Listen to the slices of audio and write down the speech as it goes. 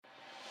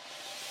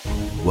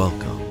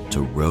Welcome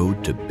to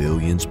Road to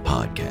Billions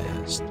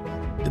Podcast,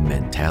 the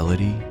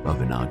mentality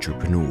of an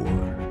entrepreneur.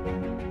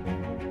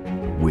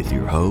 With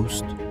your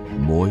host,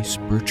 Moise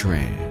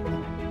Bertrand.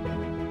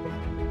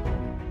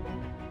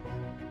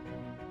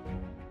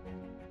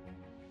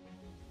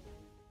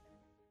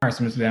 All right,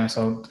 so Mr. Dan,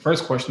 so the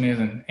first question is,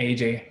 and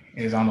AJ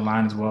is on the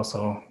line as well,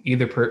 so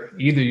either of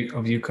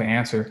you could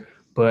answer,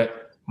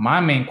 but my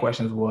main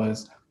question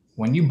was,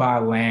 when you buy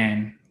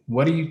land,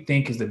 what do you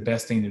think is the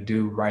best thing to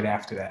do right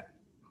after that?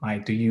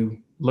 Like, do you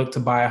look to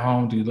buy a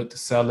home? Do you look to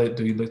sell it?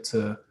 Do you look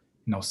to,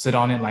 sit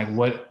on it? Like,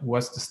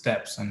 what's the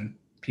steps and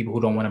people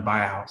who don't want to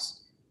buy a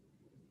house?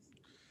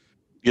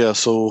 Yeah,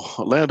 so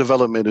land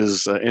development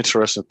is an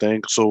interesting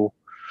thing. So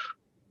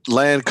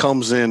land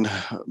comes in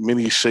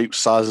many shapes,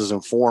 sizes,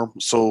 and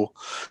forms. So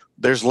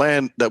there's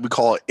land that we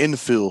call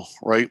infill,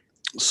 right?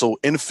 So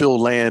infill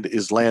land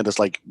is land that's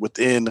like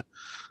within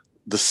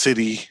the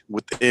city,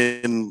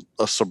 within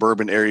a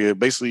suburban area.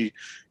 Basically,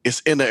 it's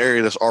in the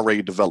area that's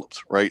already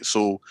developed, right?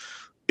 So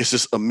it's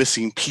just a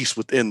missing piece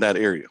within that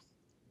area.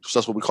 So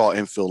that's what we call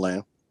infill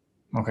land.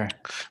 Okay.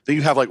 Then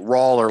you have like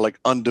raw or like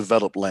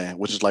undeveloped land,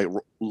 which is like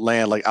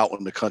land like out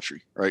in the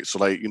country, right? So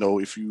like,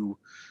 if you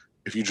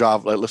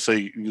drive, like, let's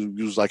say you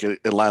use like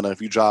Atlanta,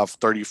 if you drive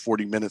 30,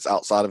 40 minutes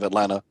outside of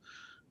Atlanta,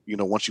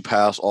 once you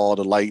pass all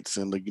the lights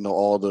and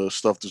all the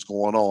stuff that's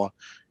going on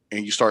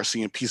and you start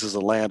seeing pieces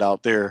of land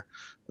out there,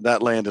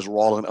 that land is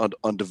raw and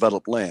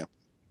undeveloped land.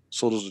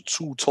 So those are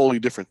two totally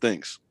different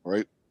things,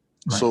 right?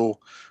 So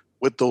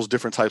with those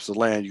different types of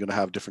land, you're going to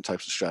have different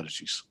types of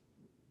strategies.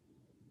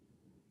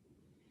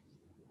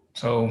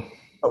 So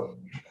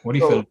what do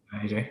you feel,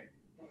 AJ?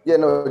 Yeah,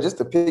 no, just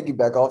to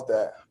piggyback off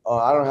that,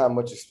 I don't have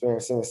much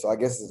experience in it, so I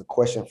guess it's a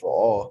question for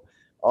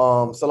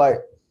all. So like,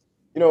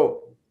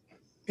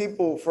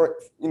 people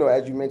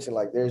as you mentioned,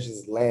 like there's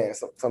just land.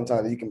 So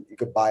sometimes you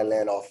could buy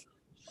land off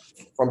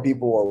from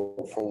people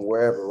or from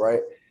wherever,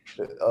 right?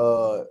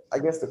 I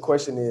guess the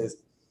question is,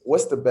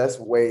 what's the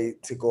best way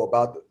to go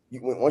about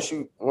once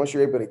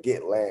you're able to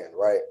get land,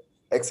 right?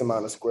 X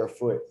amount of square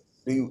foot.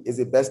 Is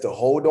it best to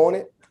hold on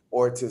it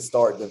or to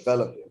start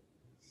developing?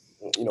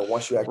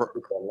 Once you actually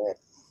get that land.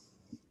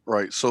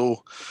 Right.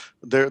 So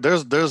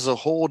there's a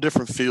whole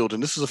different field,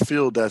 and this is a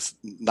field that's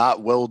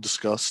not well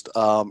discussed,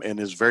 and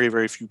there's very,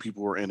 very few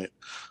people are in it,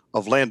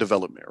 of land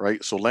development,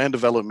 right? So land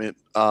development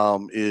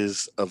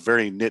is a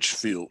very niche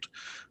field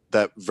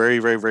that very,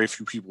 very, very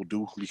few people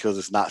do because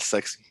it's not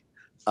sexy,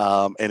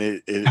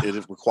 and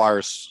it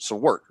requires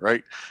some work,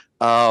 right?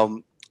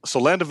 So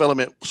land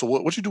development. So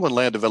what you do in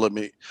land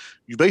development,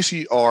 you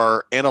basically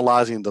are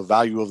analyzing the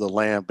value of the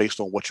land based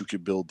on what you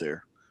can build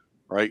there,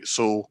 right?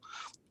 So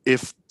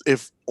if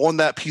on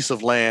that piece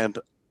of land,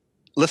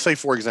 let's say,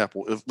 for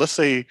example, let's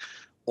say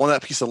on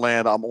that piece of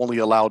land, I'm only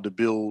allowed to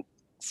build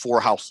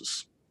 4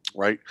 houses,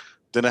 right?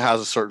 Then it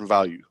has a certain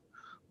value.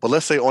 But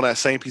let's say on that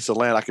same piece of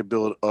land, I could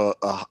build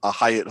a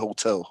Hyatt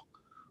hotel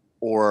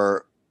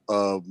or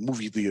a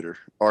movie theater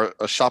or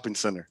a shopping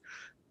center.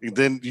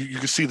 Then you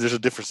can see there's a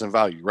difference in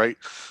value, right?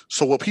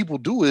 So what people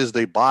do is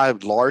they buy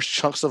large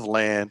chunks of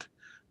land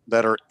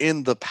that are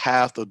in the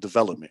path of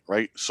development,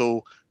 right?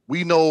 So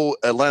we know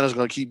Atlanta's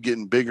going to keep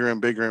getting bigger and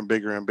bigger and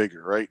bigger and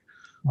bigger, right?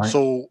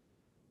 So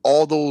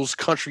all those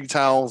country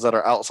towns that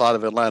are outside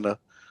of Atlanta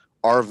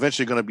are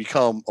eventually going to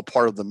become a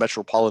part of the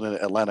metropolitan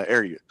Atlanta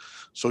area.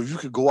 So if you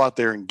could go out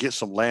there and get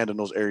some land in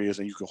those areas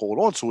and you can hold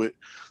on to it,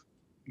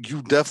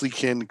 you definitely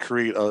can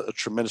create a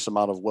tremendous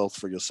amount of wealth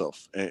for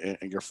yourself and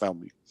your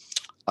family.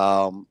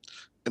 And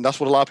that's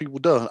what a lot of people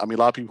do. I mean,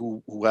 a lot of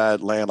people who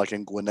had land like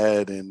in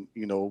Gwinnett and,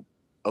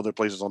 other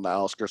places on the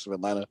outskirts of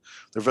Atlanta,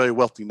 they're very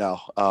wealthy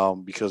now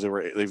because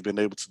they've been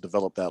able to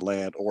develop that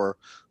land or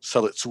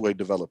sell it to a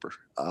developer.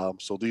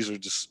 So these are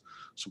just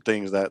some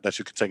things that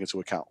you can take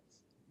into account.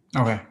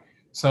 Okay.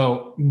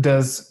 So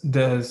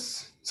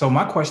so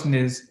my question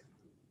is,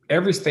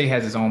 every state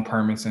has its own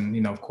permits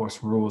and, of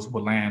course, rules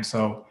with land.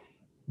 So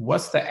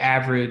what's the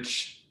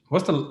average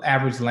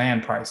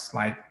land price?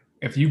 Like,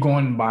 if you go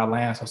and buy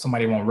land so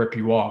somebody won't rip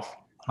you off,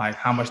 like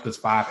how much does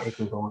 5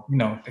 acres or,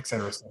 et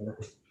cetera, et cetera?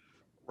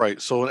 Right.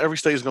 So in every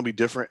state is going to be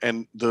different.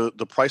 And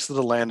the price of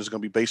the land is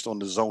going to be based on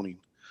the zoning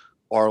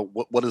or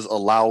what is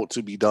allowed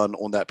to be done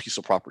on that piece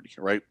of property.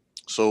 Right.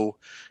 So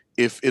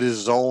if it is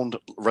zoned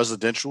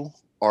residential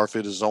or if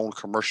it is zoned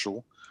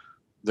commercial,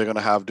 they're going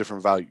to have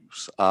different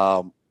values.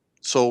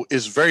 So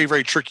it's very,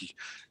 very tricky.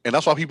 And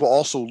that's why people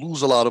also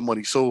lose a lot of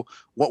money. So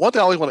one thing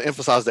I always want to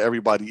emphasize to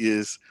everybody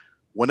is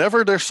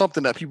whenever there's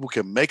something that people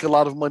can make a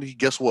lot of money,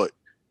 guess what?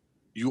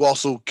 You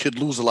also could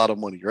lose a lot of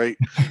money, right?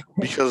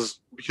 Because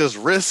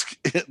risk,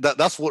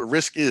 that's what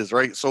risk is,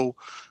 right? So,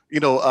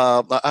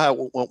 I had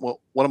one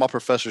of my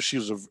professors, she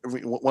was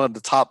one of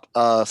the top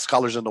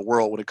scholars in the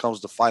world when it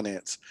comes to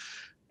finance.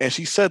 And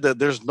she said that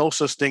there's no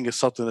such thing as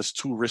something that's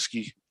too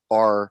risky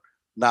or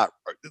not.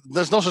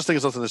 There's no such thing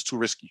as something that's too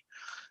risky.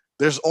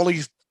 There's only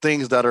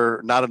things that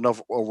are not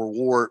enough a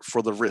reward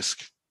for the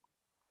risk.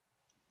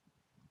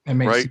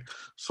 Right.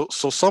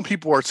 So some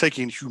people are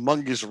taking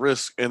humongous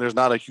risk and there's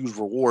not a huge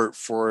reward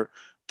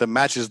that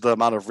matches the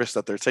amount of risk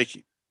that they're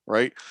taking.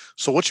 right?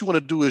 So what you want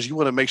to do is you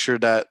want to make sure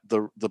that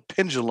the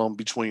pendulum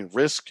between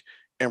risk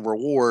and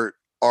reward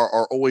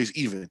are always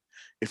even.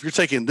 If you're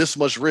taking this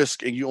much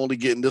risk and you only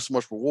getting this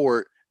much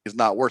reward, it's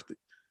not worth it,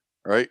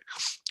 right?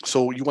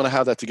 So you want to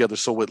have that together.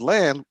 So with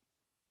land,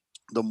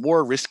 the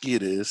more risky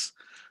it is,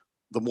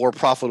 the more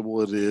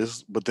profitable it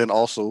is, but then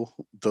also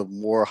the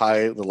more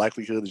high the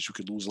likelihood that you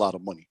could lose a lot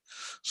of money.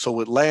 So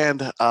with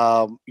land,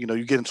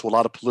 you get into a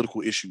lot of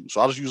political issues. So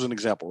I'll just use an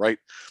example, right?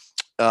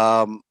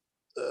 Um,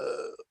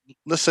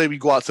 let's say we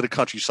go out to the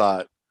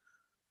countryside.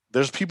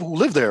 There's people who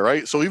live there,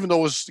 right? So even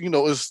though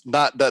it's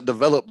not that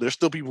developed, there's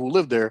still people who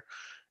live there,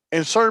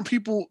 and certain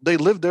people they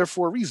live there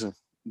for a reason.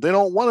 They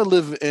don't want to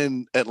live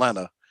in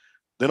Atlanta.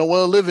 They don't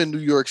want to live in New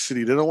York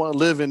City. They don't want to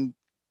live in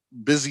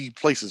busy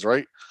places,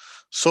 right?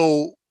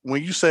 So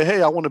when you say,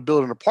 "Hey, I want to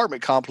build an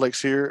apartment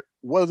complex here,"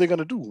 what are they going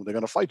to do? They're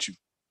going to fight you,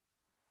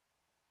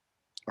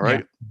 all Yeah,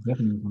 right?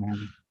 definitely gonna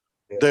happen.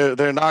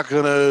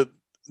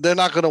 They're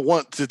not gonna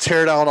want to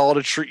tear down all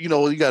the trees.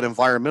 You got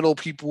environmental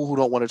people who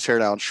don't want to tear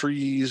down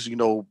trees,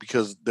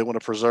 because they want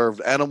to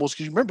preserve animals.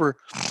 Because you remember,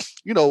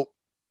 you know,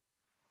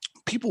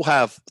 people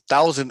have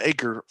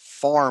 1,000-acre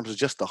farms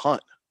just to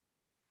hunt,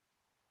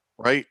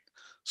 right?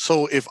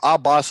 So if I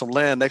buy some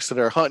land next to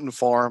their hunting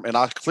farm and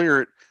I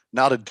clear it,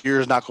 now the deer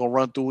is not going to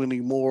run through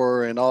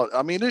anymore. And all,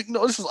 I mean,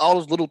 this is all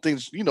those little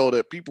things,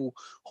 that people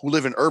who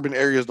live in urban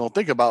areas don't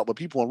think about, but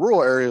people in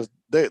rural areas,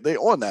 they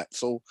on that.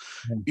 So,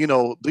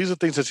 these are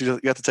things that you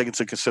have to take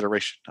into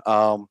consideration.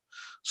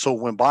 So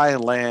when buying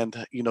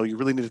land, you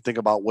really need to think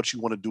about what you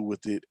want to do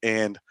with it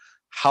and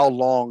how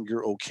long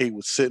you're okay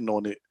with sitting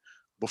on it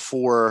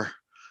before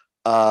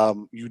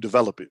you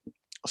develop it.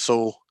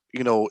 So,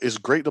 it's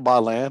great to buy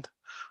land.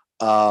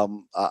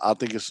 I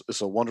think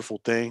it's a wonderful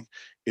thing.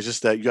 It's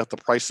just that you have to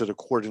price it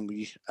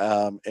accordingly,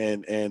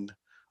 and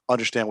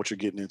understand what you're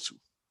getting into.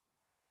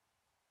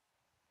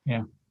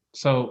 Yeah.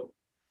 So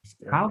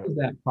how does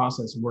that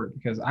process work?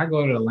 Because I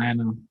go to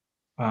Atlanta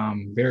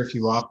very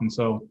few often.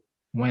 So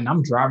when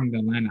I'm driving to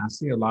Atlanta, I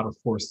see a lot of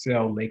for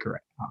sale Laker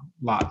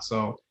lots.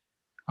 So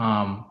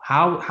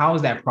how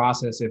is that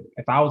process?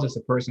 If I was just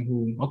a person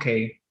who,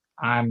 okay,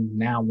 I'm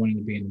now wanting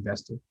to be an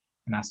investor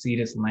and I see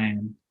this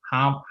land,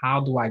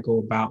 how do I go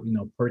about,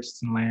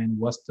 purchasing land?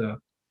 What's the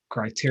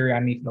criteria I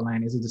need for the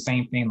land? Is it the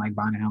same thing like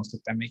buying a house,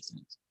 if that makes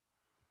sense?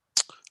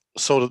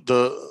 So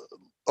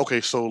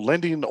okay, so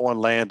lending on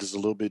land is a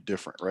little bit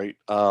different, right?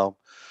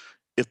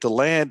 If the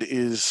land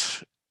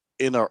is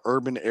in an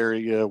urban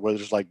area where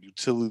there's like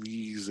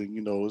utilities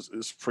and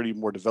it's pretty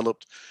more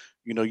developed,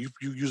 you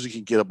usually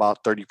can get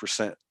about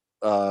 30%.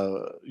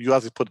 You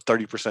have to put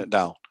 30%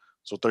 down.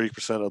 So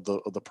 30%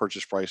 of the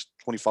purchase price,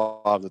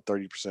 25 to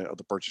 30% of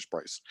the purchase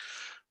price.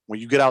 When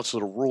you get out to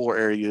the rural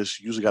areas,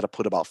 you usually got to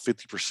put about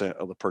 50%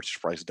 of the purchase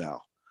price down.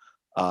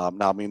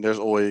 Now, I mean, there's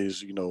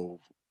always,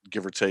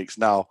 give or takes.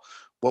 Now,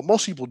 what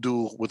most people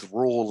do with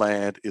rural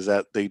land is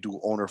that they do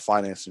owner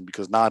financing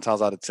because 9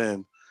 times out of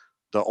 10,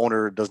 the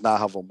owner does not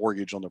have a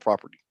mortgage on the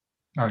property,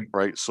 All right.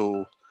 right?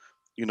 So,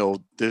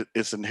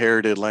 it's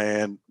inherited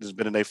land. It's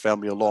been in their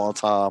family a long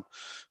time.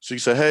 So you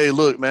say, hey,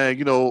 look, man,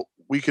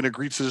 we can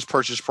agree to this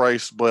purchase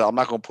price, but I'm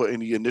not going to put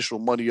any initial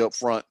money up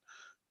front,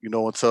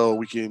 until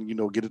we can,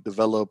 get it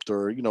developed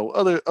or,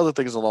 other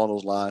things along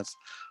those lines.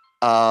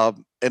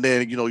 And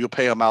then, you'll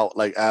pay them out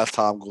like as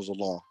time goes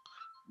along.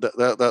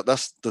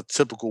 That's the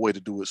typical way to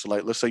do it. So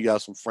like, let's say you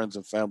have some friends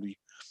and family,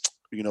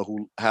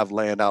 who have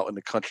land out in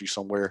the country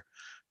somewhere.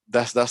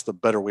 That's the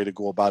better way to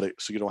go about it.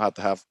 So you don't have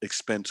to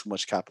expend too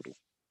much capital.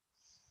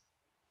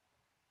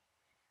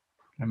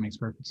 That makes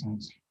perfect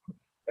sense.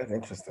 That's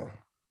interesting.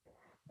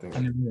 I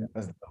never knew that.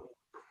 That's dope.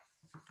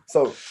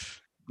 So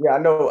yeah, I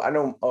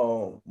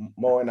know.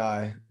 Mo and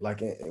I,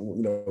 like,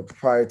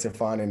 prior to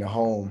finding a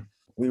home,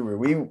 we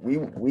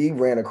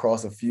ran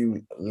across a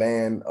few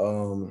land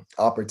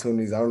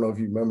opportunities. I don't know if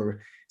you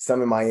remember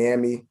some in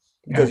Miami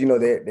because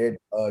they're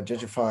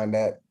gentrifying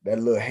that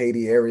little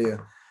Haiti area.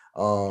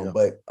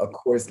 But of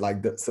course,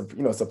 like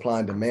supply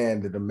and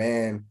demand, the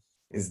demand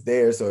is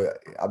there. So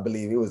I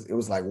believe it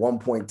was like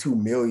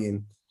 1.2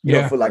 million,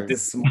 for like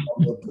this small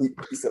little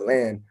piece of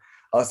land.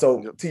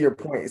 So to your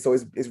point, so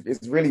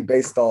it's really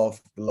based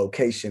off the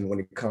location when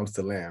it comes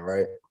to land,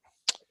 right?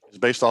 It's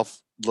based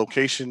off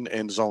location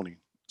and zoning.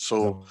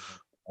 So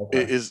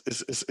Okay.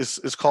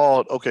 it's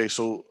called, okay.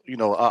 So I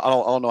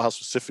don't know how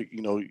specific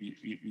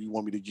you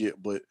want me to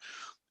get, but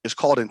it's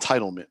called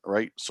entitlement,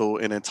 right? So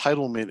an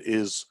entitlement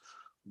is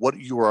what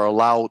you are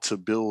allowed to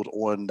build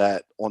on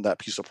that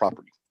piece of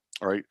property,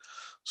 all right?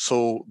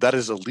 So that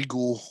is a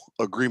legal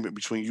agreement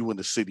between you and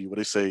the city where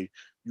they say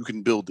you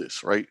can build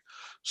this, right?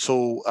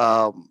 So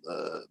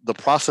the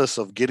process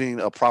of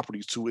getting a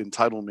property to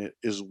entitlement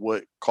is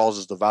what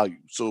causes the value.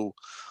 So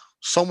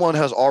someone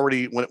has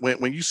already,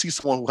 when you see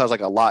someone who has like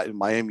a lot in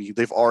Miami,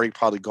 they've already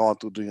probably gone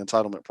through the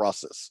entitlement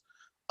process,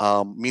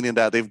 meaning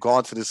that they've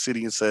gone to the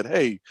city and said,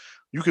 hey,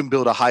 you can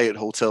build a Hyatt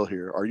hotel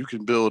here, or you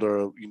can build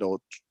a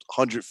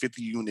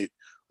 150 unit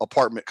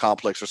apartment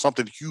complex or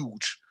something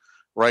huge,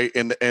 right?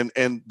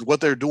 And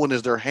what they're doing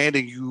is they're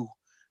handing you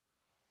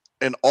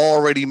an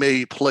already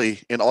made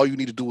play, and all you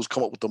need to do is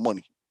come up with the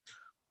money.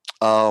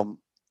 And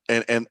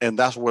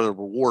that's where the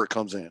reward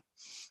comes in.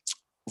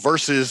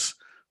 Versus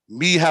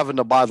me having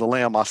to buy the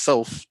land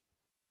myself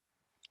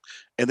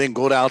and then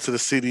go down to the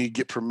city,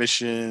 get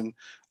permission,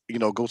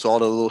 go to all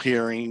the little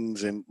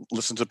hearings and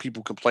listen to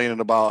people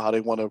complaining about how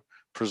they want to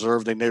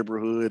preserve their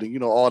neighborhood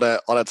and all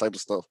that type of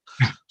stuff.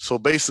 So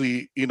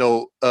basically,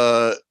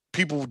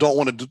 people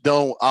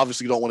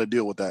obviously don't want to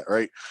deal with that,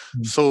 right?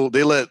 Mm-hmm. So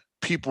they let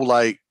people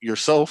like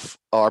yourself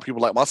or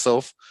people like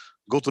myself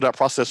go through that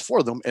process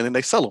for them, and then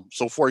they sell them.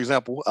 So, for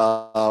example,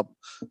 I'll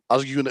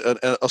give you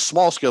a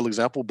small scale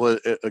example,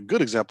 but a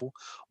good example.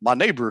 My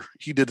neighbor,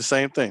 he did the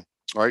same thing,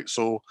 right?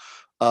 So,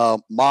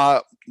 where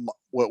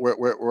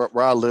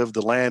I live,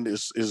 the land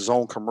is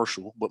zoned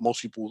commercial, but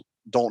most people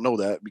don't know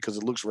that because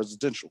it looks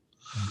residential.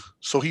 Mm-hmm.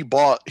 So he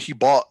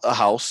bought a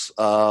house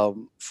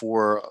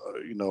for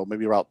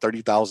maybe around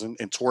 $30,000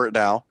 and tore it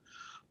down.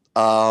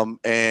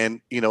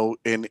 And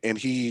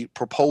he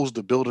proposed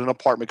to build an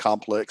apartment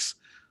complex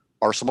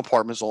or some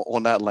apartments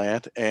on that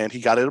land, and he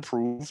got it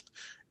approved.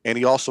 And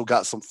he also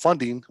got some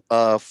funding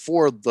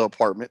for the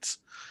apartments,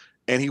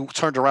 and he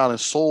turned around and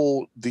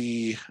sold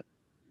the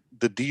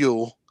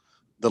deal,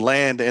 the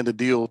land and the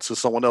deal to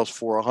someone else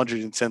for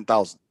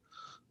 $110,000.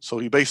 So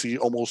he basically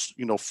almost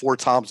 4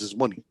 times his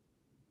money,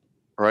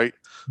 right?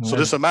 Yeah. So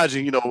just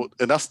imagine,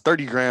 and that's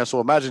 $30,000. So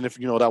imagine if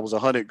that was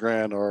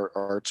 $100,000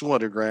 or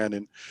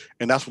 $200,000,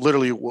 and that's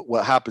literally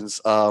what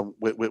happens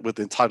with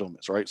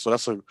entitlements, right? So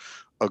that's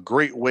a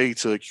great way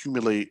to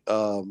accumulate,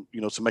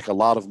 to make a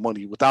lot of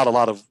money without a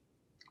lot of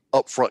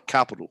upfront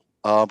capital.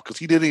 Because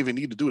he didn't even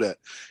need to do that.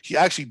 He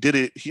actually did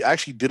it. He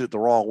actually did it the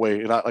wrong way.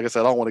 And like I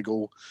said, I don't want to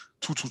go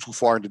too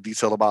far into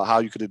detail about how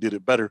you could have did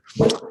it better.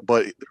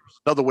 But there was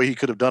another way he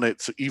could have done it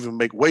to even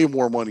make way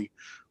more money,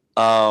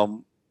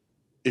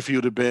 if he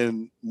would have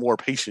been more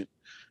patient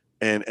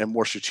and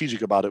more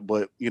strategic about it.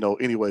 But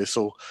anyway.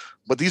 So,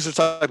 but these are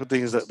type of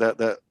things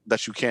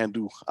that you can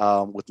do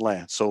with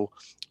land. So,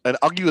 and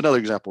I'll give you another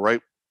example,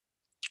 right?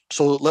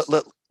 So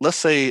let's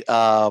say.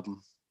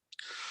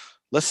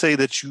 Let's say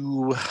that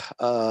you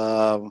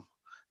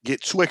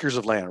get 2 acres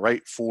of land,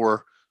 right,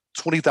 for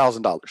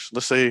 $20,000.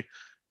 Let's say,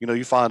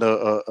 you find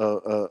a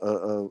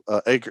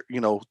acre,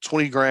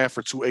 $20,000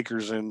 for 2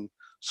 acres in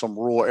some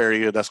rural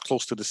area that's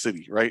close to the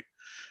city, right?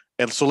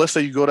 And so let's say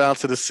you go down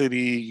to the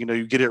city,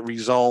 you get it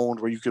rezoned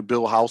where you could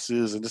build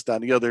houses and this, that,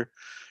 and the other,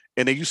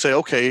 and then you say,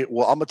 okay,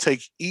 well, I'm gonna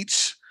take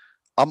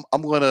I'm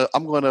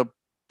gonna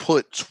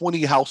put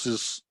 20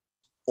 houses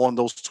on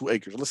those 2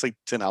 acres. Let's say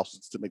 10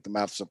 houses to make the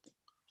math simple,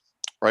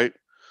 right?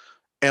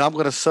 And I'm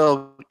going to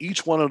sell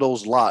each one of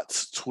those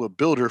lots to a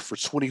builder for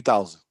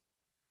 $20,000,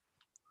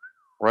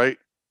 right?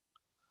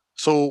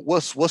 So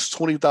what's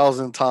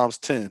 20,000 times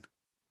 10?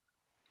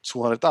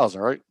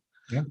 200,000, right?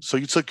 Yeah. So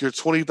you took your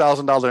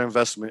 $20,000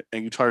 investment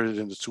and you turned it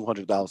into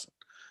 200,000.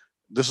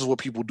 This is what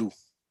people do,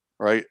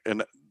 right?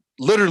 And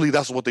literally,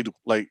 that's what they do.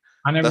 Like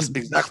that's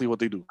exactly what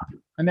they do.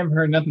 I never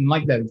heard nothing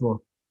like that before.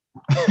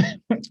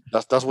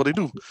 That's what they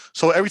do.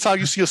 So every time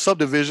you see a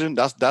subdivision,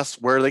 that's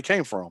where they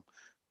came from.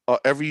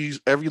 Every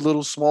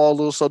little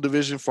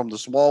subdivision, from the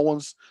small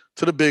ones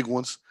to the big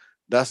ones.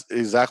 That's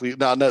exactly.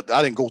 Now, I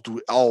didn't go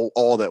through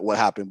all that what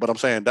happened, but I'm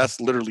saying that's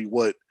literally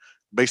what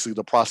basically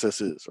the process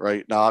is,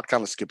 right? Now I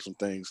kind of skipped some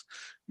things.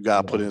 You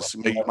gotta put in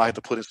some. Maybe you might have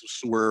to put in some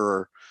sewer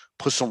or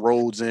put some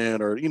roads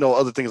in, or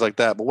other things like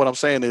that. But what I'm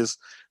saying is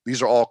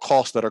these are all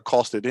costs that are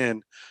costed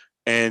in,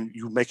 and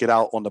you make it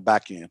out on the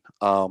back end.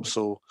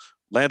 So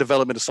land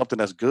development is something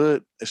that's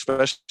good,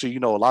 especially a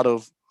lot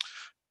of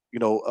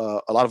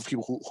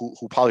people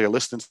who probably are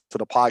listening to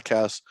the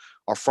podcast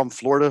are from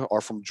Florida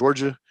or from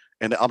Georgia.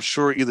 And I'm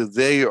sure either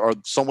they or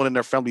someone in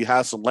their family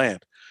has some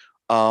land.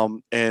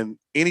 And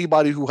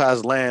anybody who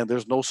has land,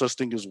 there's no such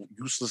thing as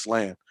useless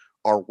land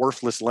or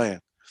worthless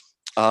land.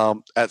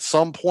 At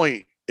some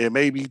point, it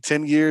may be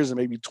 10 years, it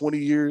may be 20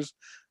 years,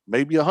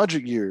 maybe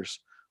 100 years.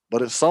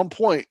 But at some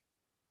point,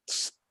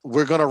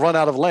 we're going to run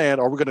out of land,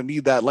 or we're going to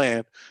need that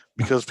land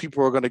because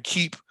people are going to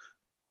keep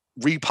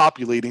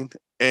repopulating,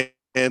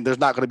 and there's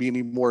not going to be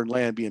any more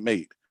land being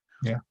made.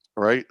 Yeah.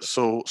 Right.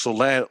 So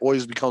land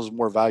always becomes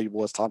more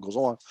valuable as time goes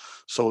on.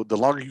 So the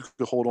longer you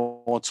can hold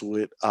on to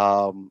it,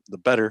 the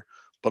better.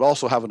 But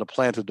also having a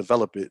plan to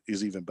develop it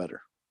is even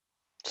better.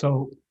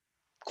 So,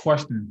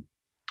 question.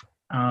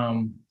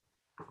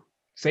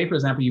 Say, for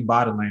example, you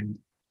buy the land,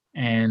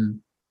 and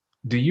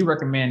do you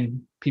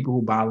recommend people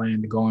who buy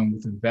land to go in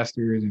with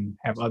investors and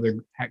have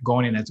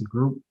going in as a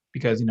group?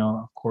 Because,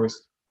 of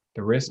course,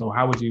 the risk, or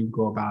how would you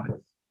go about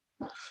it?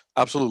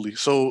 Absolutely.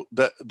 So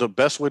the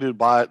best way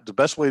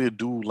to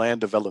do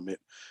land development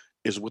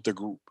is with the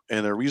group.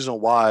 And the reason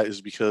why is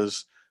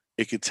because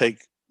it could take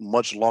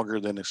much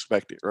longer than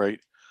expected, right?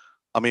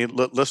 I mean,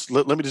 let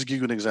me just give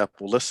you an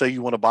example. Let's say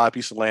you want to buy a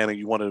piece of land and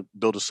you want to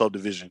build a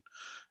subdivision.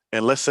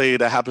 And let's say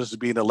that happens to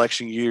be an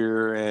election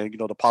year, and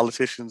the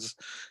politicians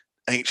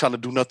ain't trying to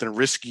do nothing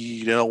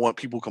risky. They don't want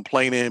people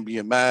complaining,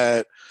 being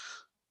mad.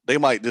 They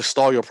might just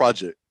stall your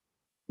project.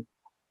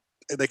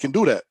 they can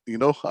do that.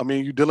 I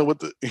mean, you're dealing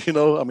with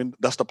I mean,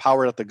 that's the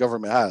power that the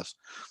government has.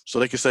 So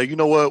they can say, you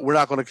know what, we're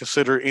not going to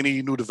consider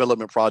any new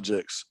development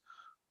projects.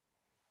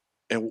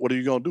 And what are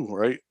you going to do,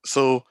 right?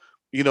 So,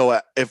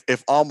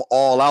 if I'm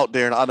all out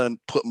there and I done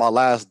put my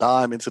last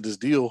dime into this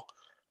deal,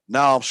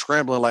 now I'm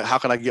scrambling like, how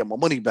can I get my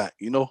money back?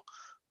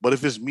 But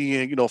if it's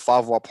me and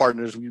five of our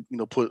partners, we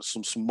put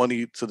some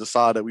money to the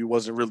side that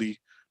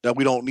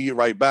we don't need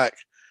right back,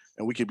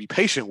 and we can be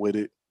patient with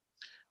it.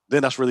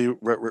 Then that's really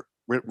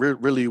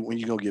really when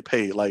you're gonna get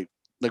paid. Like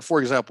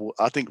for example,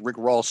 I think Rick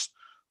Ross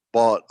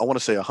bought, I want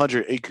to say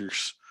 100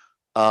 acres,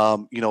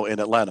 in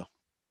Atlanta,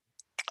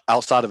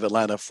 outside of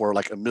Atlanta, for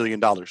like $1 million.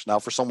 Now,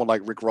 for someone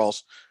like Rick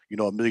Ross,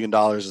 $1 million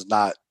is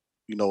not,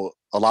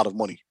 a lot of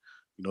money.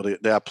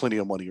 They have plenty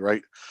of money,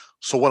 right?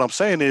 So what I'm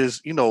saying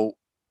is,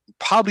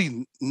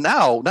 probably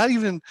now, not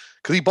even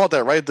because he bought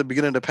that right at the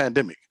beginning of the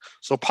pandemic.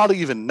 So probably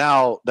even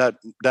now that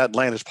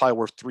land is probably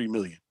worth 3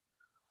 million.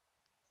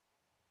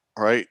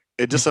 All right.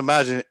 And just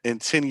imagine in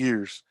 10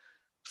 years,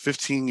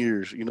 15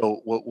 years,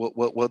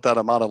 what that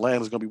amount of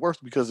land is going to be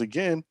worth, because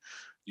again,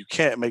 you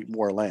can't make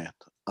more land.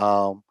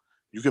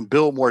 You can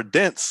build more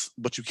dense,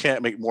 but you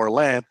can't make more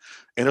land.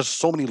 And there's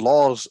so many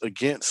laws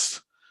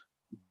against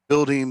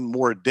building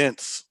more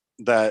dense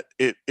that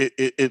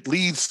it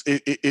leads,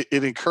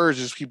 it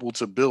encourages people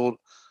to build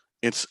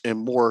in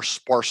more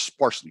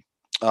sparsely.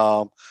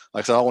 Like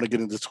I said, I don't want to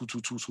get into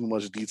too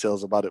much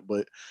details about it,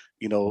 but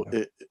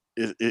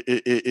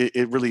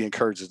it really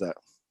encourages that.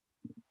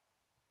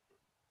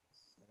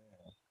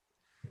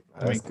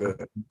 That's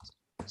good.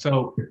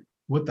 So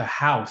with the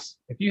house,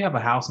 if you have a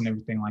house and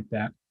everything like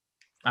that,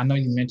 I know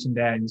you mentioned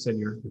that and you said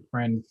your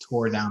friend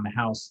tore down the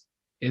house.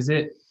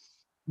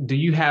 Do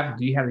you have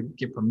to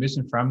get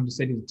permission from the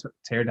city to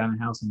tear down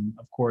the house? And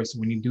of course,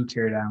 when you do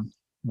tear it down,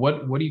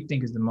 what do you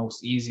think is the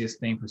most easiest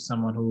thing for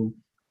someone who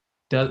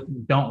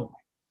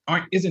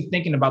isn't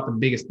thinking about the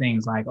biggest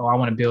things, like, oh, I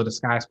want to build a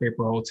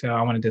skyscraper hotel,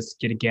 I want to just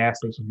get a gas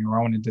station here, or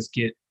I want to just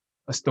get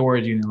a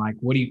storage unit? Like,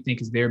 what do you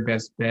think is their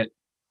best bet,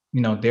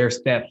 their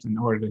steps in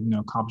order to,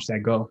 accomplish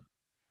that goal?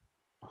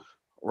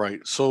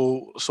 Right.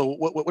 So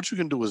what you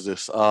can do is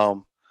this.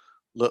 I'll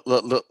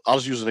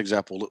just use an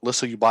example. Let's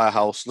say you buy a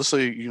house. Let's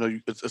say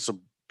it's a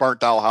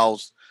burnt out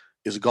house,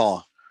 it's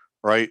gone.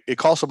 Right. It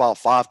costs about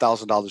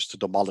 $5,000 to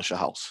demolish a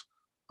house,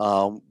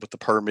 with the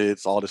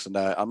permits, all this and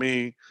that. I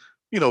mean,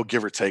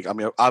 give or take. I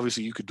mean,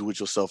 obviously you could do it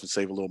yourself and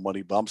save a little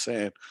money, but I'm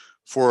saying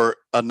for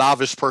a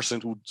novice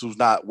person who's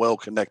not well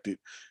connected,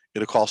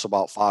 it'll cost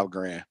about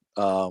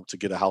 $5,000 to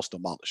get a house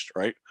demolished.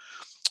 Right.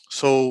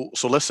 So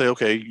let's say,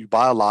 okay, you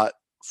buy a lot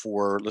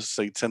for, let's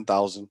say,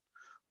 10,000.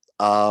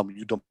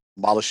 You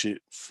demolish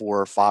it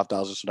for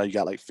 5,000. So now you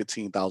got like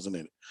 15,000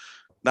 in it.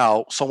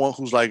 Now, someone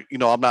who's like,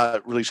 I'm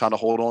not really trying to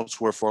hold on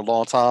to it for a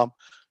long time,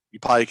 you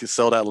probably can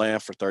sell that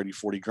land for 30,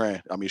 40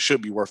 grand. I mean, it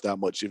should be worth that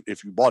much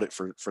if you bought it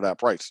for that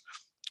price.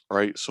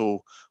 Right.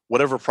 So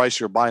whatever price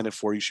you're buying it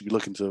for, you should be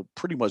looking to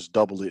pretty much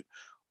double it,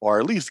 or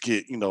at least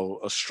get,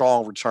 a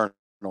strong return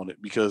on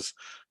it, because,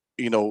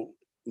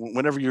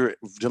 whenever you're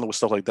dealing with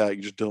stuff like that,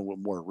 you're just dealing with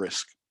more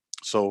risk.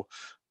 So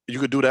you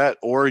could do that,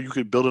 or you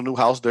could build a new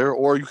house there,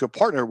 or you could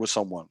partner with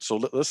someone. So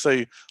let's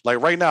say,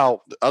 like right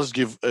now, I'll just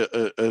give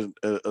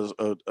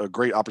a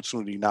great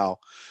opportunity now.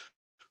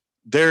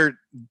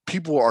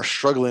 People are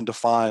struggling to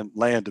find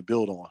land to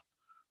build on,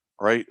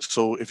 right?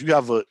 So if you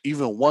have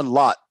even one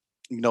lot,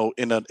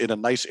 in a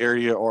nice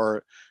area,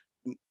 or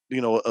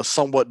a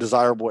somewhat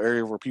desirable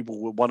area where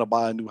people would want to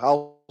buy a new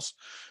house,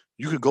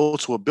 you could go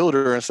to a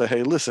builder and say,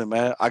 hey, listen,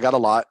 man, I got a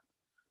lot.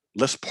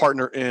 Let's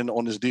partner in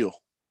on this deal.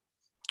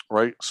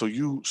 Right. So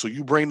you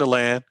bring the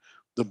land,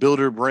 the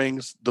builder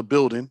brings the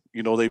building,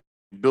 they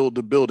build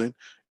the building,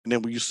 and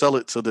then when you sell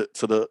it to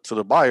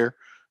the buyer,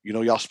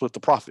 y'all split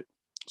the profit.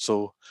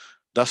 So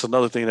that's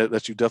another thing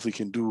that you definitely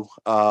can do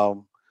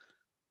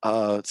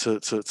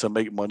to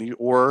make money.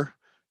 Or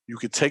you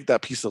could take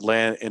that piece of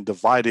land and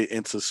divide it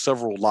into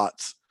several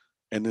lots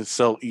and then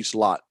sell each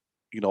lot,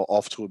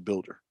 off to a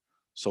builder.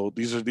 So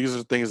these are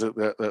things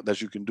that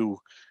you can do,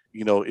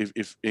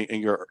 if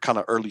in your kind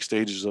of early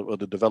stages of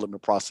the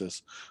development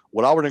process.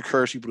 What I would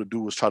encourage people to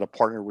do is try to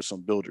partner with some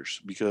builders,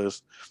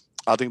 because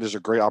I think there's a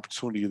great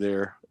opportunity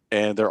there,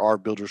 and there are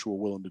builders who are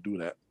willing to do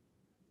that.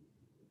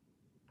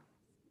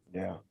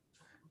 Yeah,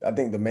 I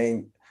think the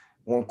main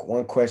one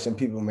question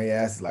people may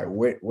ask is like,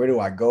 where do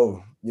I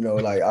go?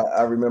 Like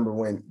I remember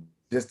when,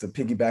 just to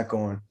piggyback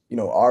on,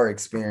 our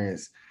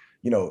experience,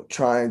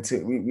 trying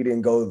to, we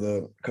didn't go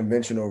the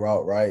conventional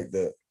route, right?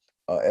 The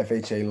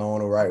FHA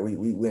loan, right?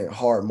 We went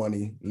hard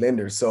money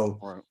lenders. So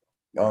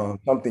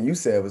something you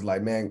said was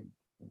like, man,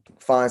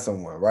 find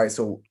someone, right?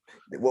 So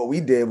what we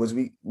did was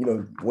we,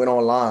 went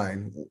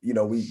online,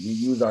 we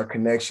used our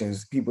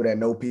connections, people that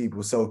know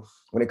people. So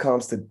when it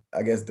comes to,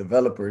 I guess,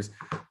 developers,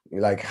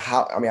 like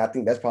I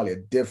think that's probably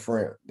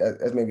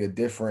that's maybe a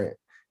different,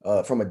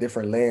 from a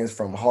different lens,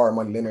 from hard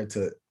money lender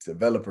to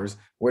developers.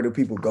 Where do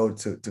people go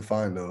to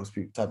find those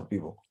type of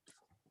people?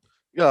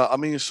 Yeah, I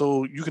mean,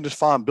 so you can just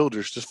find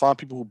builders, just find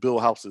people who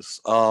build houses.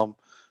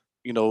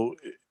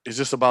 It's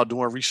just about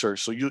doing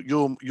research. So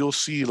you'll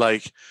see,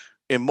 like,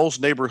 in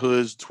most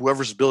neighborhoods,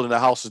 whoever's building the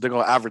houses, they're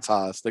gonna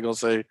advertise. They're gonna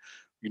say,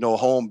 a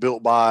home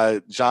built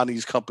by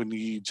Johnny's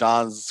company,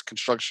 John's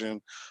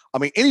construction. I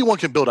mean, anyone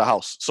can build a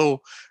house.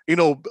 So,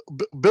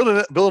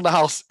 building a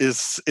house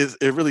is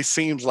it really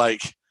seems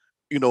like,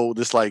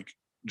 this like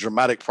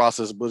dramatic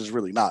process, but it's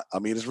really not. I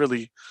mean, it's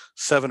really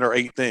 7 or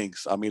 8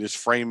 things. I mean, it's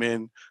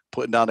framing,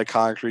 putting down the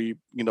concrete,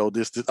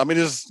 this. I mean,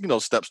 there's,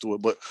 steps to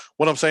it. But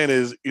what I'm saying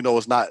is,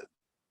 it's not,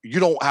 you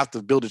don't have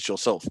to build it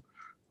yourself,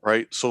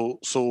 right? So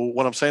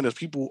what I'm saying is,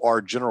 people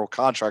are general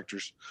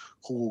contractors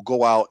who will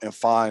go out and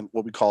find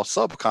what we call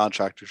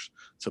subcontractors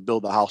to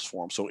build the house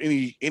for them. So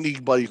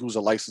anybody who's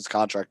a licensed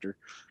contractor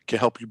can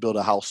help you build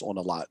a house on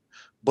a lot.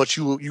 But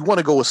you want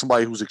to go with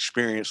somebody who's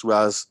experienced, who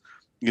has,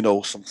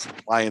 some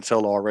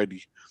clientele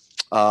already.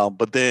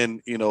 But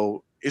then,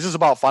 it's just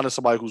about finding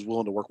somebody who's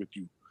willing to work with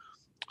you.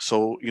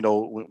 So,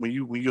 when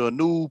you're a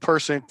new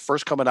person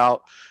first coming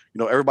out,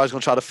 everybody's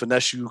gonna try to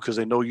finesse you because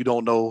they know you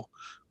don't know.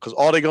 Because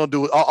all they're gonna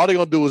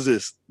do is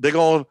this. They're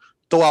gonna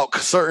throw out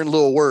certain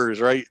little words,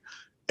 right?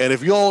 And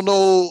if you don't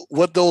know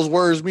what those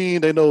words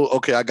mean, they know,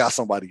 okay, I got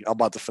somebody. I'm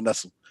about to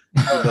finesse them.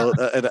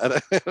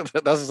 And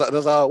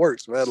that's how it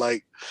works, man.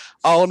 Like,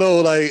 I don't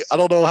know, like, I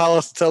don't know how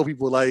else to tell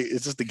people. Like,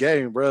 it's just the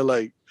game, bro.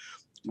 Like,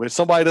 when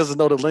somebody doesn't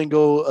know the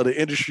lingo of the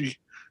industry,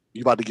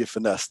 you about to get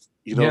finessed.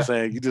 You know what I'm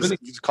saying? You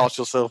just cost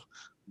yourself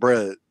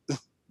bread.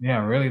 Yeah,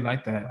 I really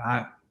like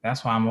that.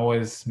 That's why I'm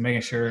always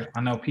making sure.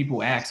 I know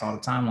people ask all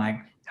the time, like,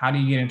 how do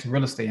you get into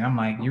real estate? And I'm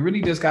like, you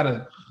really just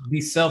gotta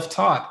be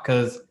self-taught,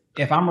 because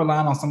if I'm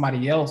relying on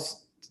somebody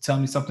else to tell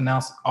me something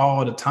else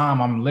all the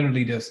time, I'm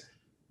literally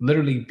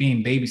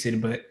being babysitted.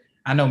 But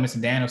I know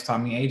Mr. Daniels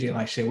taught me, AJ,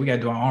 like, shit, we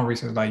gotta do our own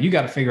research. Like, you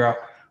gotta figure out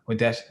what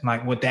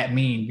that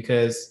means,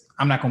 because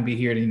I'm not gonna be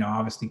here to,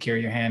 obviously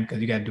carry your hand,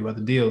 because you gotta do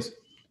other deals.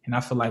 And I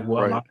feel like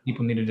what a lot of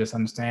people need to just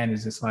understand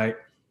is just like,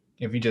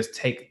 if you just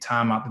take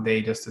time out the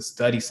day just to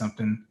study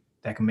something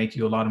that can make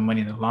you a lot of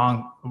money in the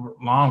long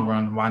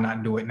run, why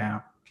not do it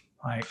now?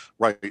 Like,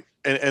 right.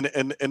 And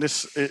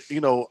it's,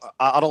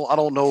 I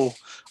don't know.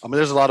 I mean,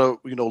 there's a lot of,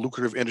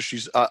 lucrative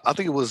industries. I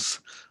think it was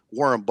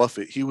Warren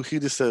Buffett. He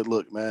just said,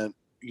 look, man,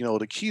 one of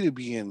the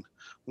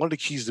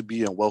keys to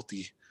being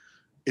wealthy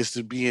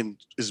is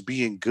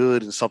being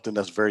good in something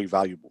that's very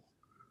valuable.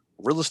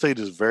 Real estate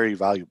is very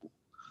valuable.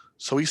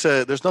 So he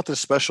said, there's nothing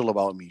special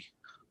about me.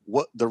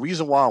 What the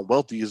reason why I'm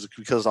wealthy is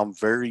because I'm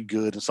very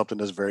good in something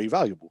that's very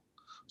valuable.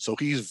 So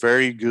he's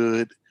very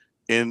good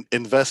in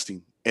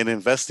investing, and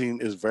investing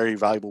is very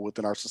valuable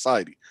within our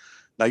society.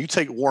 Now you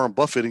take Warren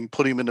Buffett and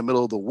put him in the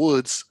middle of the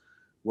woods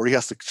where he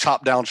has to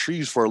chop down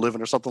trees for a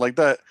living or something like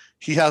that.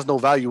 He has no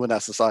value in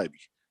that society.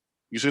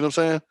 You see what I'm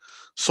saying?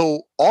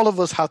 So all of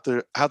us have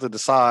to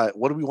decide,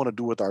 what do we want to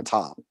do with our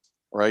time,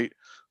 right?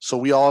 So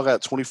we all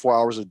got 24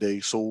 hours a day.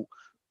 So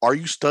are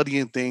you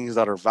studying things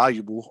that are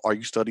valuable? Are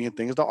you studying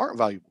things that aren't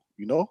valuable?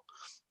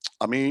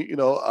 I mean,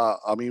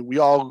 we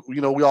all, we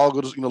all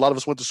go to, a lot of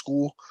us went to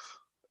school,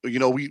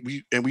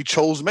 we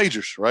chose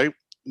majors, right?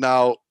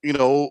 Now, I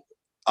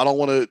don't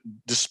want to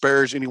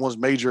disparage anyone's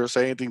major or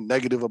say anything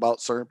negative about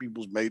certain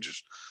people's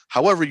majors.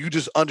 However, you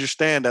just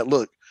understand that,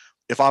 look,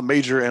 if I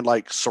major in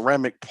like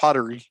ceramic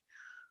pottery,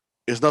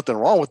 there's nothing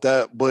wrong with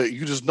that, but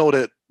you just know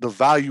that the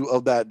value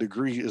of that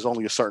degree is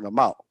only a certain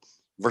amount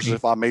versus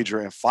if I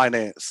major in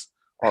finance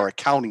or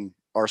accounting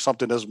or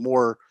something that's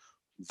more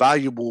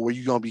valuable where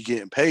you're going to be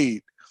getting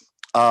paid.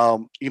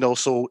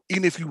 So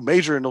even if you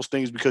major in those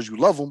things because you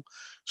love them,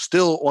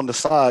 still on the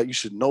side, you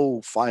should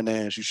know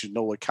finance, you should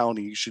know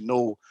accounting, you should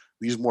know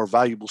these more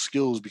valuable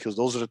skills, because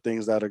those are the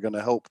things that are going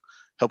to help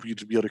you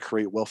to be able to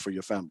create wealth for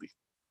your family.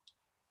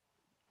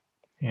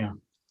 Yeah.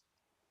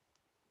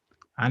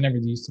 I never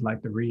used to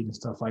like to read and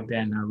stuff like that,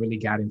 and I really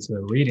got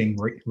into reading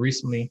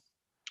recently.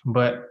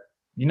 But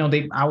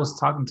I was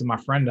talking to my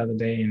friend the other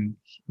day, and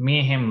me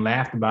and him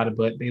laughed about it.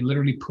 But they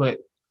literally put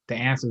the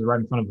answers right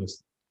in front of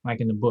us, like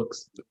in the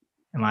books,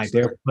 and like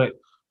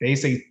they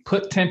say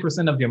put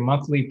 10% of your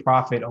monthly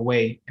profit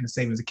away in a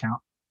savings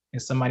account,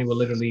 and somebody will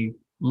literally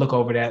look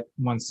over that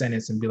one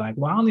sentence and be like,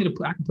 "Well, I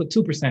can put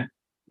 2%,"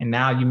 and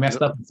now you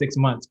messed up in 6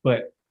 months.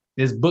 But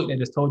this book that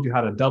just told you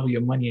how to double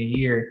your money a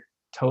year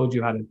told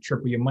you how to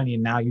triple your money,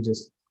 and now you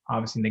just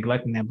obviously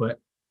neglecting that. But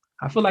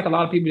I feel like a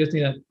lot of people just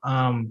need to,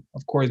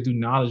 of course, do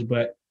knowledge.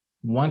 But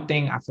one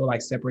thing I feel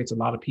like separates a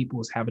lot of people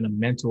is having a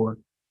mentor.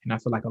 And I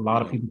feel like a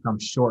lot of people come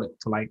short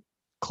to like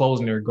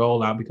closing their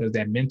goal out, because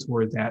that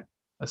mentor is that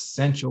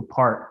essential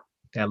part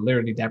that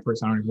literally that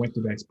person already went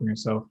through that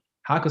experience. So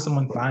how could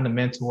someone find a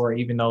mentor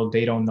even though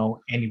they don't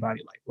know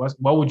anybody? Like,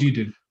 what would you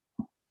do?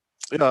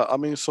 Yeah, I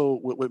mean, so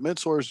with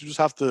mentors, you just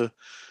have to,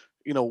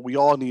 we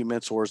all need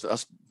mentors.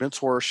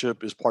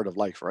 Mentorship is part of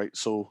life, right?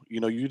 So,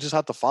 you just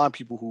have to find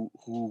people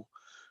who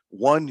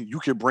one, you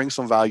can bring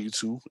some value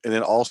to, and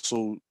then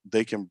also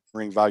they can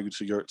bring value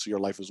to your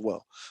life as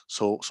well.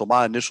 So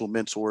my initial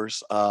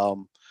mentors,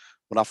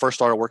 when I first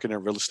started working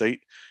in real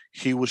estate,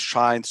 he was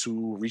trying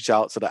to reach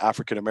out to the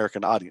African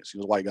American audience. He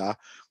was a white guy.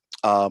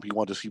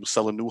 He was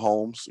selling new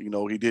homes.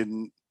 He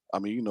didn't. I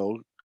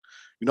mean,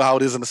 you know how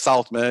it is in the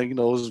South, man. You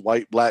know, it's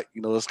white, black.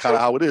 You know, that's kind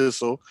of how it is.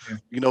 So, Yeah.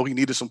 you know, he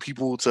needed some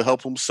people to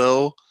help him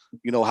sell,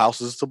 you know,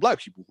 houses to black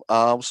people.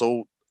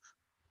 So,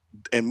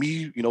 and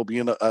me, you know,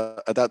 being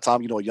at that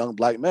time, you know, a young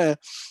black man,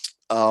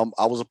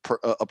 I was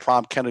a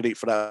prime candidate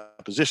for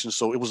that position.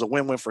 So it was a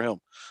win-win for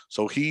him.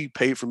 So he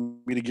paid for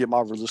me to get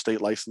my real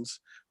estate license,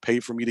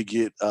 paid for me to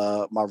get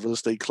my real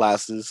estate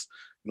classes,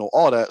 you know,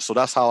 all that. So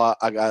that's how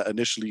I got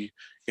initially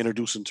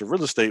introduced into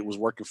real estate, was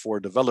working for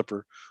a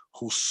developer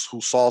who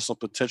saw some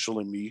potential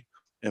in me,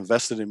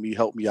 invested in me,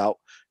 helped me out,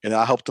 and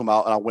I helped him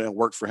out, and I went and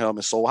worked for him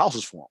and sold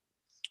houses for him.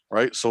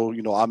 Right. So,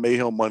 you know, I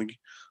made him money.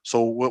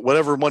 So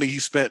whatever money he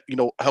spent, you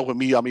know, helping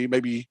me, I mean,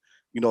 maybe,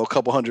 you know, a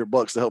couple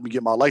 $100 to help me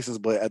get my license.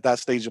 But at that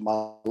stage of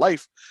my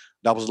life,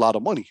 that was a lot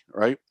of money.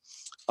 Right.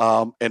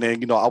 And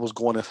then, you know, I was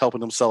going and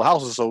helping him sell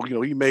houses. So, you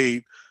know, he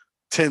made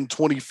 10,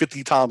 20,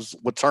 50 times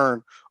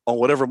return on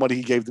whatever money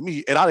he gave to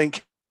me. And I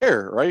didn't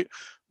care. Right.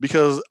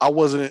 Because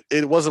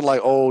it wasn't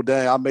like, oh,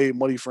 dang, I made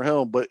money for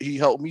him, but he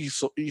helped me.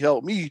 So he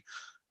helped me.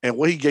 And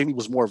what he gave me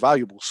was more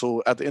valuable.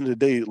 So at the end of the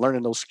day,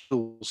 learning those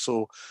skills.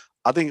 So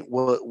I think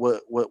what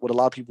a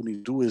lot of people need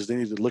to do is they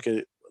need to look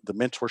at the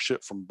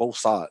mentorship from both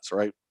sides,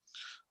 right?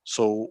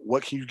 So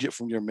what can you get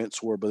from your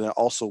mentor, but then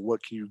also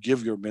what can you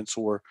give your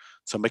mentor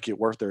to make it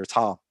worth their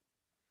time?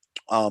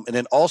 And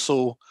then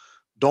also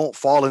don't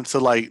fall into,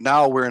 like,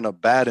 now we're in a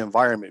bad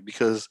environment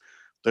because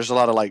there's a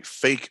lot of like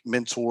fake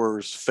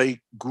mentors,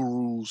 fake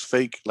gurus,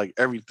 fake like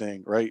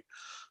everything, right?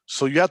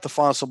 So you have to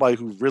find somebody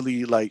who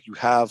really, like, you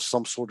have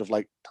some sort of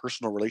like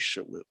personal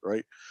relationship with,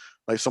 right?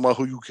 Like someone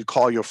who you could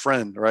call your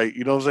friend, right?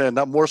 You know what I'm saying?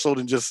 Not more so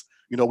than just,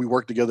 you know, we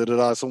work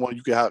together. Someone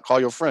you could call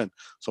your friend,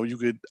 so you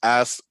could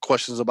ask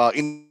questions about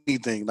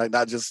anything, like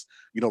not just,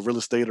 you know, real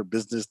estate or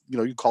business. You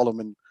know, you call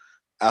them and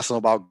ask them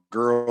about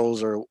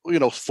girls or, you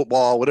know,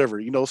 football, whatever.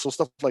 You know, so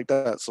stuff like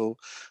that. So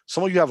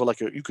someone you have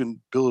you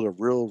can build a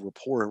real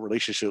rapport and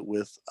relationship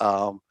with.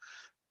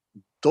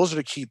 Those are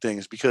the key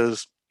things,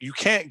 because you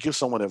can't give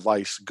someone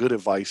good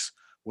advice,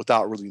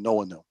 without really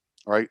knowing them,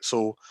 right?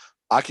 So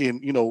I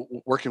can, you know,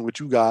 working with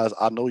you guys,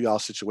 I know y'all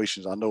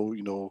situations. I know,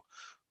 you know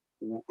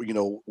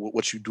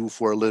what you do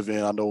for a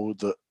living. I know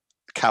the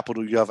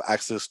capital you have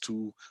access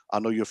to. I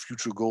know your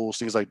future goals,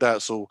 things like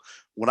that. So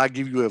when I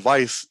give you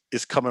advice,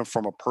 it's coming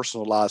from a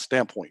personalized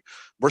standpoint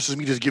versus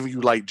me just giving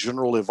you like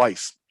general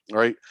advice,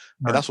 right? And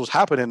Right. that's what's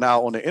happening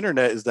now on the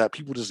internet, is that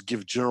people just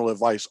give general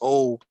advice.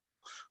 Oh,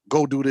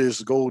 go do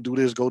this, go do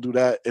this, go do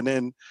that. And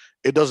then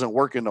it doesn't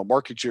work in the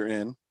market you're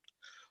in,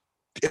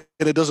 and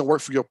it doesn't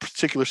work for your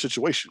particular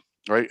situation,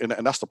 right? And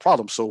that's the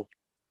problem. So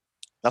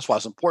that's why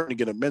it's important to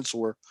get a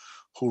mentor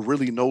who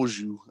really knows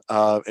you,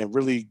 and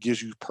really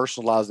gives you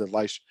personalized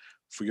advice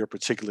for your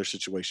particular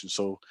situation.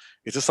 So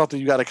it's just something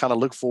you got to kind of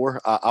look for.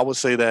 I would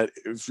say that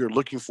if you're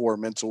looking for a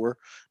mentor,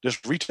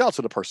 just reach out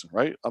to the person,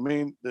 right? I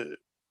mean,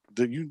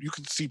 you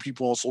can see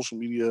people on social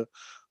media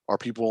or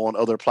people on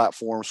other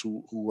platforms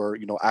who are,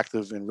 you know,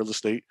 active in real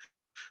estate.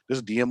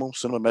 Just DM them,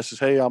 send them a message.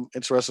 Hey, I'm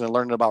interested in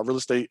learning about real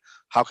estate.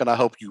 How can I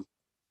help you?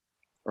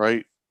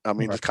 Right? I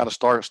mean, Right. just kind of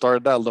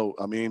start that low.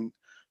 I mean,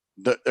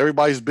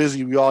 everybody's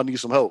busy. We all need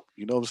some help.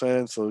 You know what I'm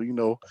saying? So, you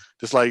know,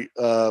 just like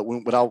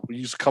when I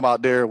used to come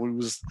out there, we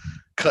was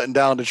cutting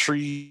down the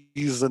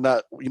trees in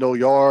that, you know,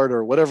 yard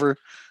or whatever,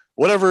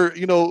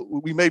 you know,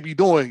 we may be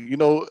doing. You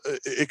know,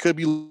 it could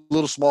be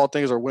little small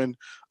things, or when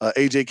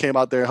AJ came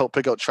out there and helped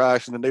pick up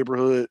trash in the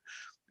neighborhood.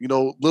 You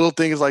know, little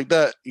things like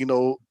that. You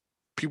know,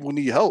 people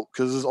need help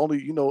because there's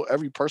only, you know,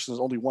 every person is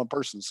only one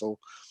person. So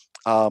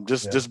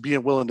just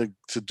being willing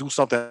to do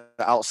something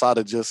outside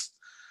of just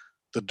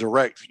the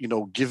direct, you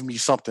know, give me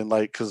something,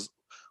 like, because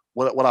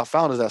what I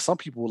found is that some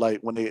people, like,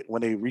 when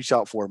they reach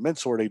out for a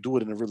mentor, they do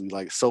it in a really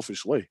like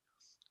selfish way,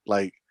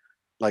 like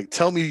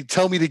tell me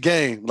the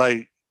game,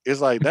 like it's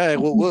like,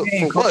 dang, what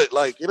Dang, for coach. what,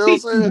 like, you know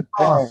what I'm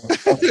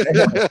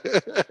saying?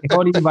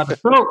 What are you about to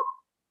throw?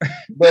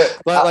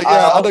 But like I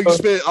yeah, I know you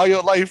also, spent all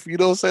your life, you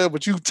know what I'm saying,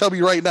 but you tell me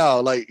right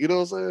now, like, you know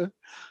what I'm saying?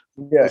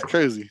 yeah, It's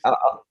crazy.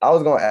 I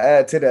was gonna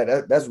add to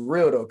that. That's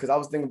real though, because I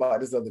was thinking about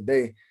this the other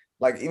day.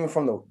 Like even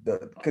from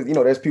the because you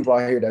know there's people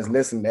out here that's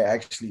listening that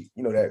actually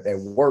you know that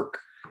work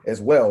as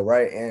well,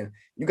 right? And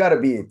you got to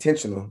be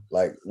intentional,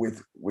 like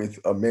with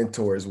a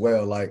mentor as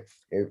well. Like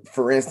if,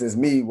 for instance,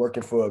 me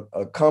working for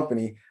a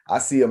company, I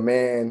see a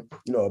man,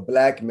 you know, a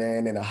black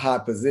man in a high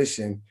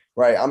position,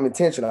 right? I'm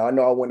intentional. I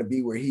know I want to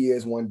be where he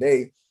is one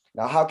day.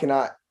 Now, how can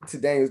I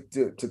today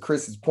to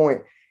Chris's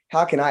point?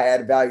 How can I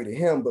add value to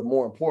him? But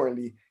more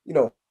importantly, you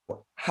know,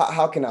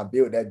 how can I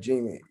build that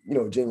genuine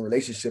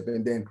relationship?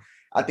 And then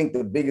I think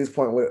the biggest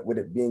point with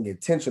it being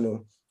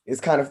intentional is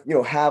kind of, you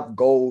know, have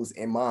goals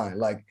in mind.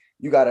 Like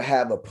you got to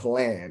have a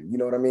plan, you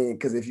know what I mean?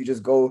 Because if you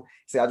just go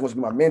say, I just want to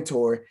be my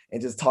mentor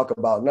and just talk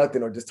about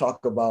nothing, or just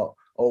talk about,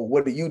 oh,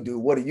 what do you do?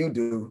 What do you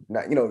do?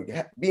 Now, you know,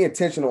 be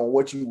intentional on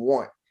what you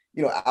want,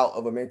 you know, out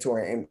of a mentor,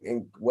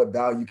 and what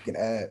value you can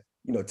add,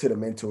 you know, to the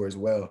mentor as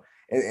well.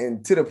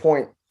 And to the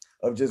point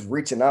of just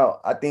reaching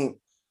out, I think,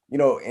 you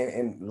know,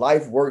 and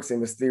life works in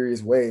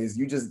mysterious ways.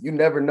 You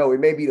never know. It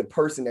may be the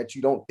person that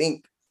you don't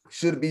think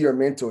should be your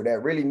mentor,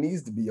 that really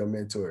needs to be your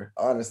mentor,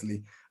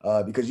 honestly,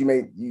 because you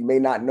may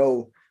not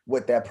know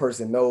what that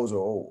person knows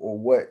or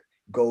what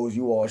goals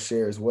you all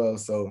share as well.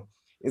 So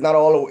it's not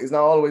always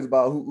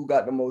about who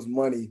got the most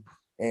money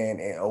and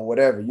or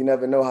whatever. You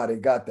never know how they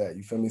got that.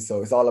 You feel me?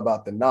 So it's all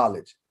about the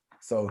knowledge.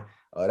 So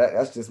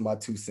that's just my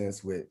 2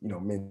 cents with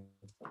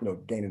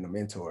gaining a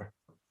mentor.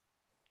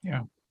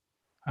 Yeah.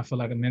 I feel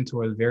like a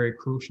mentor is very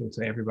crucial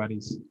to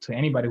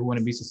anybody who want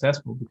to be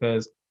successful,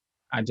 because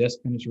I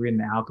just finished reading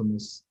The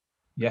Alchemist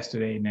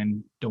yesterday. And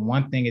then the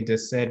one thing it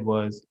just said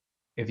was,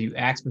 if you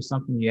ask for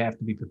something, you have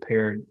to be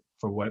prepared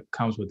for what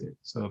comes with it.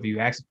 So if you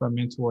ask for a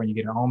mentor and you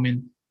get an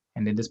omen,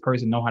 and then this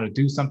person know how to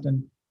do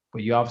something,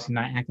 but you're obviously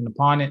not acting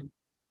upon it,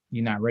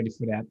 you're not ready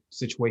for that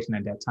situation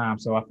at that time.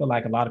 So I feel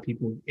like a lot of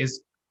people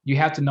you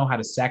have to know how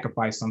to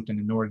sacrifice something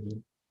in order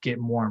to get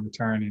more in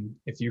return. And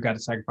if you got to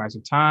sacrifice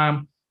your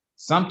time,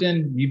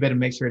 something, you better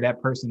make sure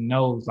that person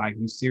knows like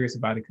you're serious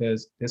about it,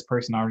 because this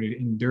person already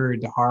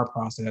endured the hard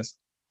process.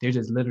 They're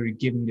just literally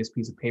giving you this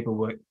piece of paper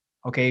with,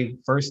 okay,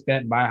 first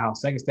step, buy a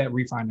house, second step,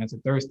 refinance,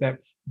 the third step,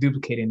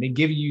 duplicate it. And they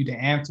give you the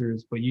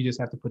answers, but you just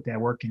have to put that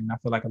work in. And I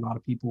feel like a lot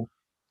of people,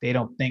 they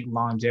don't think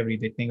longevity.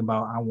 They think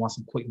about, I want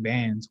some quick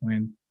bands,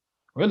 when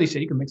really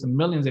shit, you can make some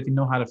millions if you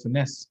know how to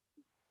finesse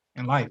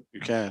in life.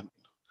 You can.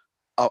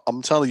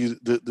 I'm telling you,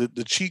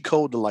 the cheat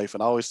code to life,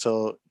 and I always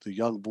tell the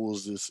young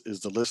bulls this,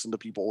 is to listen to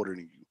people older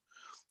than you.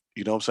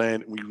 You know what I'm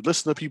saying? When you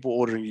listen to people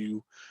older than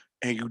you,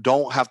 and you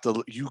don't have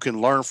to, you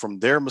can learn from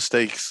their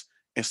mistakes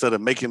instead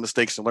of making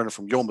mistakes and learning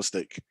from your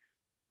mistake,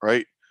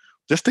 right?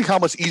 Just think how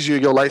much easier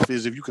your life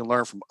is if you can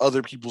learn from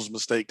other people's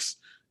mistakes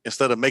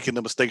instead of making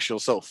the mistakes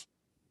yourself,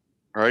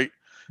 right?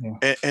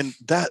 Yeah. And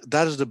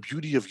that is the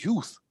beauty of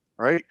youth,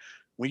 right?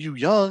 When you're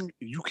young,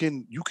 you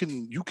can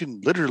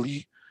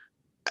literally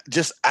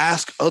just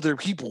ask other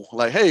people,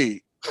 like,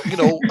 hey,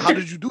 how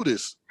did you do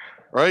this,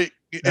 right?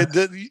 And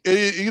then, you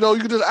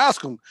can just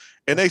ask them,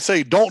 and they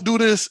say, don't do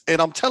this.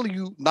 And I'm telling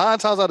you, 9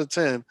 times out of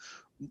 10,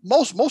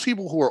 most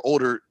people who are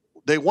older,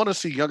 they want to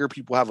see younger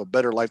people have a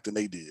better life than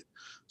they did.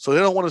 So they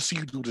don't want to see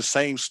you do the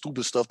same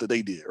stupid stuff that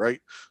they did,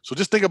 right? So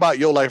just think about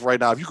your life right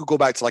now. If you could go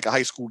back to like a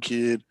high school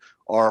kid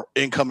or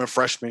incoming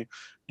freshman,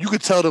 you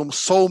could tell them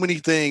so many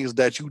things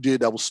that you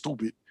did that was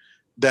stupid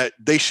that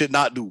they should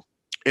not do.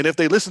 And if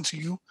they listen to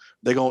you,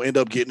 they're going to end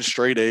up getting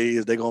straight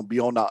A's. They're going to be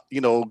on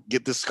the,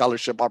 get this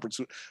scholarship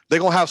opportunity. They're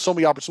going to have so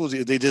many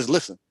opportunities if they just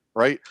listen,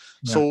 right?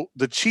 Yeah. So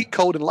the cheat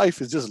code in life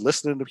is just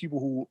listening to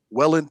people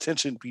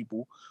well-intentioned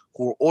people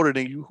who are older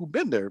than you, who've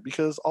been there,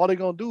 because all they're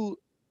going to do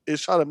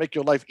is try to make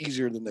your life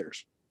easier than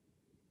theirs.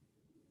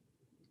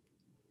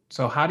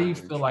 So how do you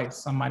feel like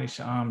somebody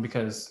should,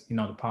 because, the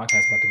podcast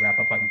is about to wrap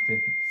up like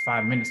in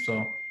 5 minutes.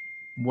 So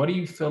what do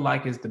you feel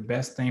like is the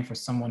best thing for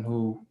someone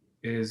who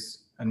is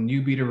a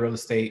newbie to real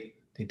estate?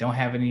 They don't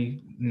have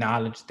any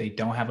knowledge. They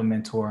don't have a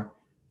mentor.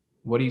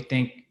 What do you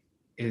think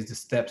is the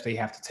steps they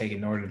have to take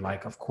in order to,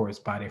 like, of course,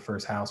 buy their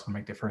first house or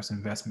make their first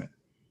investment?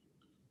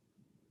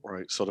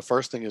 Right. So the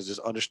first thing is just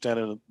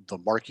understanding the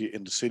market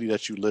in the city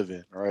that you live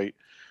in, right?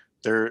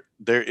 There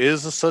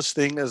is a such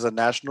thing as a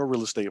national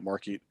real estate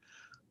market,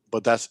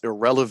 but that's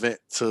irrelevant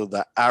to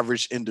the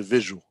average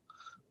individual.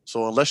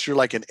 So unless you're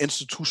like an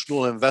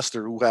institutional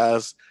investor who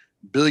has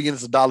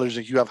billions of dollars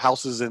and you have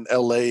houses in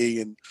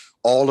LA and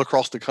all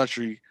across the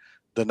country,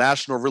 the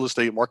national real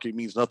estate market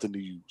means nothing to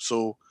you.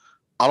 So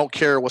I don't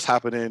care what's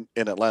happening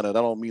in Atlanta.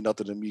 That don't mean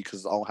nothing to me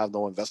because I don't have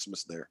no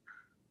investments there,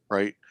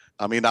 right?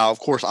 I mean, now of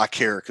course I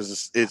care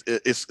because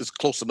it's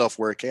close enough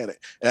where it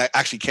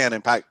actually can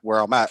impact where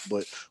I'm at.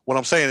 But what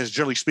I'm saying is,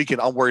 generally speaking,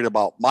 I'm worried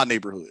about my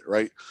neighborhood,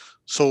 right?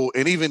 So,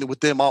 and even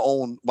within my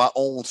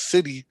own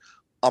city,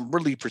 I'm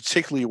really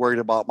particularly worried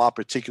about my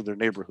particular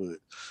neighborhood.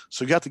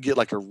 So you have to get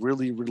like a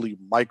really, really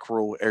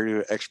micro area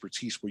of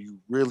expertise where you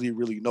really,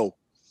 really know.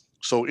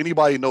 So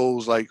anybody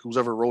knows, like, who's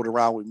ever rode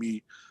around with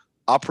me,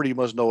 I pretty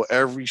much know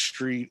every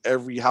street,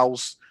 every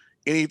house,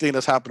 anything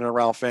that's happening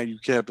around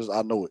FAMU campus,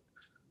 I know it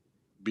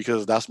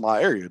because that's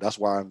my area. That's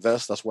where I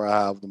invest. That's where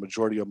I have the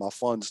majority of my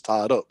funds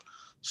tied up.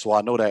 So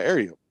I know that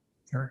area.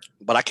 Sure.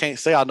 But I can't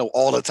say I know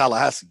all of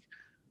Tallahassee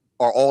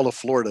or all of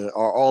Florida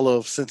or all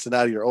of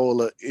Cincinnati or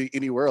all of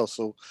anywhere else.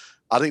 So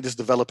I think just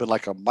developing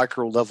like a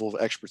micro level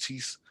of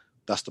expertise,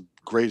 that's the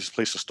greatest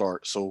place to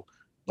start. So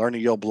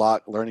learning your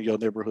block, learning your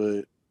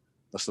neighborhood,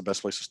 that's the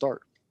best place to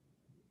start.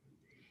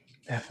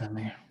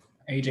 Definitely.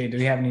 AJ, do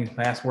you have any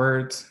last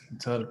words to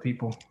tell the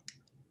people?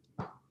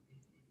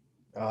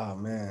 Oh,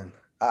 man.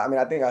 I mean,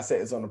 I think I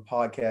said this on the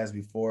podcast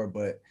before,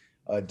 but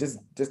just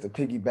to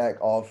piggyback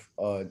off,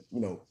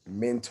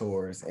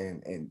 mentors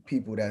and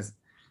people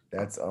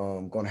that's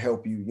going to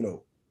help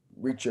you,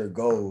 reach your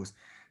goals.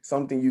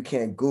 Something you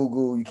can't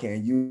Google, you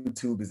can't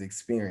YouTube is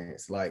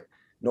experience. Like,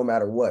 no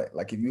matter what,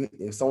 like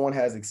if someone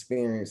has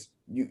experience,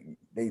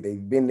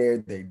 they've been there,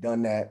 they've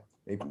done that,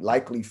 they've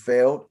likely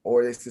failed,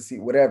 or they succeed,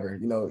 whatever,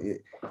 you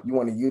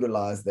want to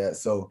utilize that.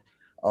 So,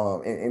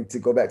 and to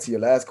go back to your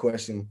last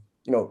question,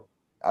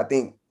 I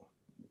think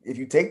if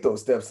you take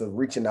those steps of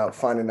reaching out,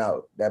 finding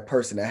out that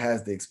person that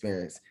has the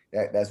experience,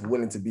 that's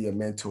willing to be a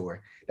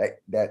mentor,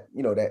 that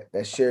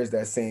shares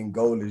that same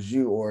goal as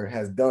you, or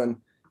has done,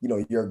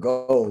 your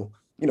goal,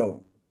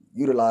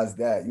 utilize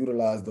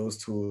those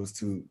tools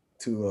to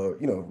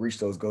reach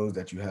those goals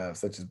that you have,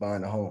 such as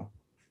buying a home.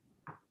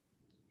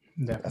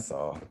 Definitely. That's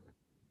all.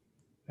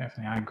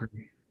 Definitely, I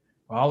agree.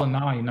 Well, all in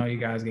all, you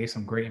guys gave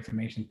some great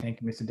information.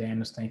 Thank you, Mr.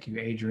 Daniels. Thank you,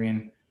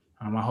 Adrian.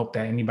 I hope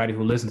that anybody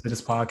who listens to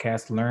this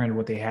podcast learned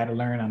what they had to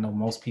learn. I know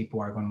most people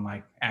are going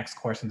to ask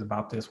questions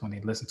about this when they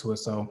listen to it.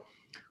 So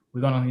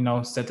we're going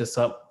to, set this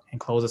up and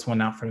close this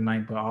one out for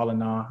tonight. But all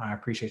in all, I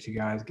appreciate you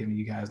guys giving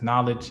you guys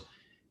knowledge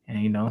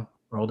and,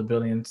 Road to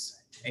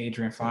Billions,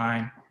 Adrian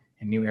Fine,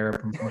 and New Era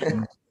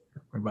Promotions.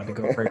 We're about to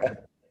go crazy. All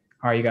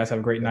right, you guys have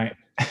a great night.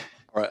 All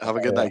right. Have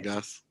a good night,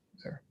 guys.